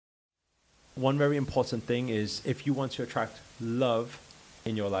one very important thing is if you want to attract love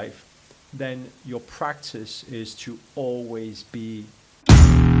in your life, then your practice is to always be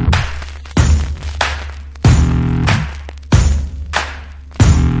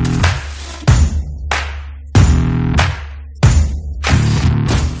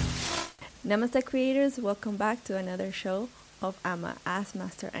Namaste creators, welcome back to another show of Amma Ask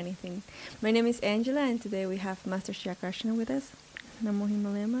Master Anything. My name is Angela and today we have Master Shri Akarshana with us. Namo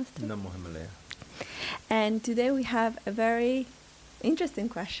Himalaya Master. Namo Himalaya. And today we have a very interesting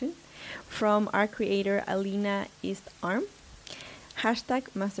question from our creator Alina East Arm.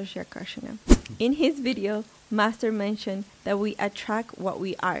 Hashtag Master Shri Akarshana. In his video, Master mentioned that we attract what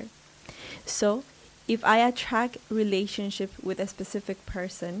we are. So, if I attract relationship with a specific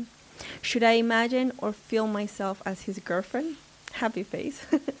person, should I imagine or feel myself as his girlfriend? Happy face.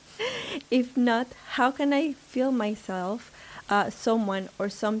 If not, how can I feel myself someone or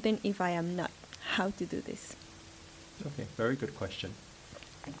something if I am not? How to do this? Okay, very good question.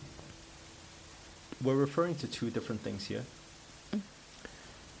 We're referring to two different things here.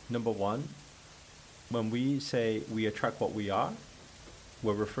 Number one, when we say we attract what we are,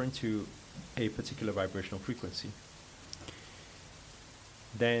 we're referring to a particular vibrational frequency.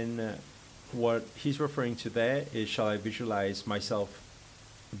 Then what he's referring to there is, shall I visualize myself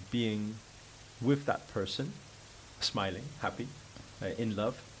being with that person, smiling, happy, in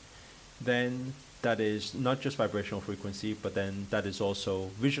love? Then that is not just vibrational frequency, but then that is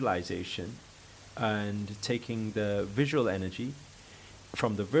also visualization and taking the visual energy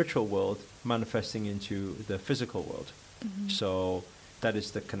from the virtual world, manifesting into the physical world. Mm-hmm. So that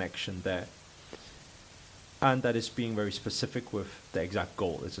is the connection there. And that is being very specific with the exact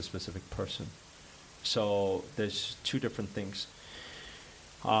goal. It's a specific person. So there's two different things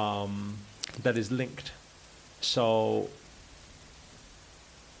that is linked. So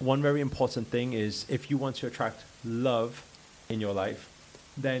one very important thing is if you want to attract love in your life,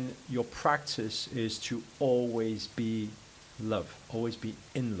 then your practice is to always be love, always be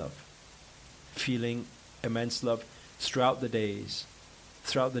in love, feeling immense love throughout the day.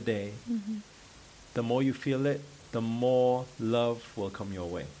 Mm-hmm. The more you feel it, the more love will come your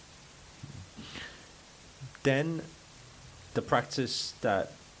way. Then the practice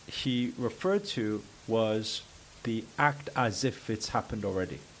that he referred to was the act as if it's happened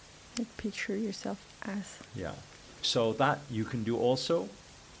already. Like picture yourself as. Yeah. So that you can do also.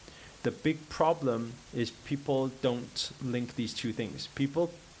 The big problem is people don't link these two things.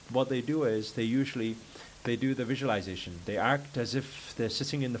 People, what they do is they do the visualization. They act as if they're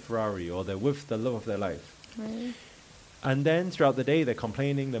sitting in the Ferrari or they're with the love of their life. Right. And then throughout the day, they're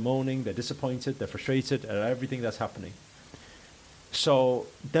complaining, they're moaning, they're disappointed, they're frustrated at everything that's happening. So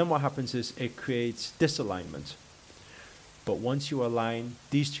then what happens is it creates disalignment. But once you align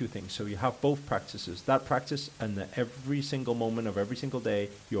these two things, so you have both practices, that practice and every single moment of every single day,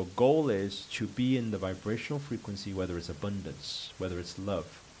 your goal is to be in the vibrational frequency, whether it's abundance, whether it's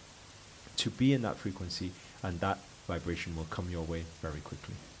love, to be in that frequency, and that vibration will come your way very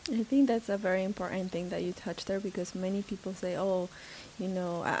quickly. I think that's a very important thing that you touched there, because many people say, oh,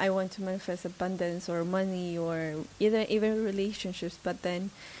 I want to manifest abundance or money or even relationships, but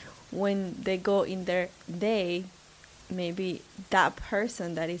then when they go in their day, maybe that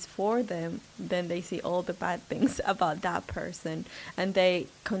person that is for them, then they see all the bad things about that person, and they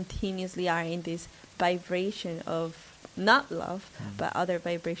continuously are in this vibration of not love, but other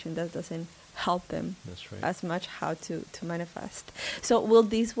vibration that doesn't help them. That's right. As much how to manifest. So will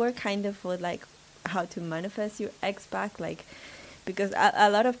this work kind of with like how to manifest your ex back? Like, because a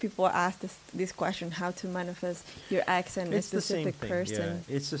lot of people ask this question, how to manifest your ex and a specific person.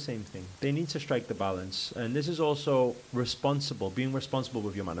 Yeah, it's the same thing. They need to strike the balance. And this is also being responsible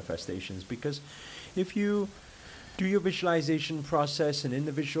with your manifestations, because if you do your visualization process and in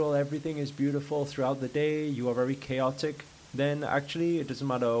the visual everything is beautiful throughout the day, you are very chaotic, then actually it doesn't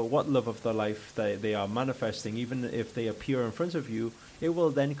matter what love of their life they are manifesting, even if they appear in front of you, it will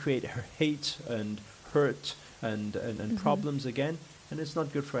then create hate and hurt and mm-hmm. problems again, and it's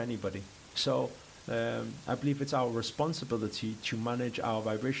not good for anybody. So I believe it's our responsibility to manage our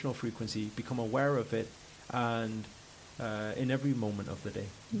vibrational frequency, become aware of it, and in every moment of the day.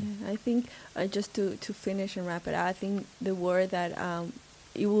 Yeah, I think just to finish and wrap it up, I think the word that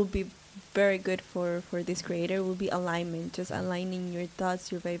it will be very good for this creator will be alignment, just aligning your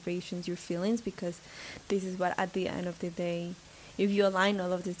thoughts, your vibrations, your feelings, because this is what at the end of the day, if you align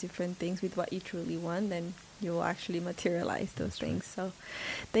all of these different things with what you truly want, then you will actually materialize those things. Right. So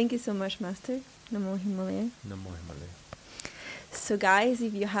thank you so much, Master. Namo Himalaya. Namo Himalaya. So guys,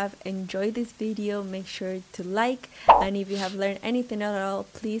 if you have enjoyed this video, make sure to like, and if you have learned anything at all,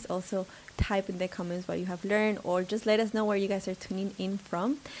 please also type in the comments what you have learned, or just let us know where you guys are tuning in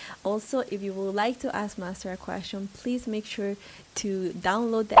from. Also, if you would like to ask Master a question, please make sure to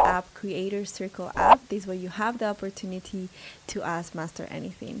download the app, Creator Circle app. This way you have the opportunity to ask Master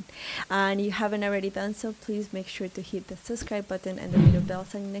anything. And if you haven't already done so, please make sure to hit the subscribe button and the little bell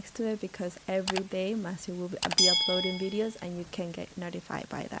sign next to it, because every day Master will be uploading videos and you can get notified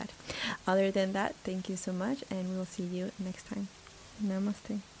by that. Other than that, thank you so much, and we'll see you next time.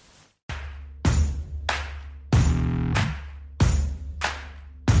 Namaste.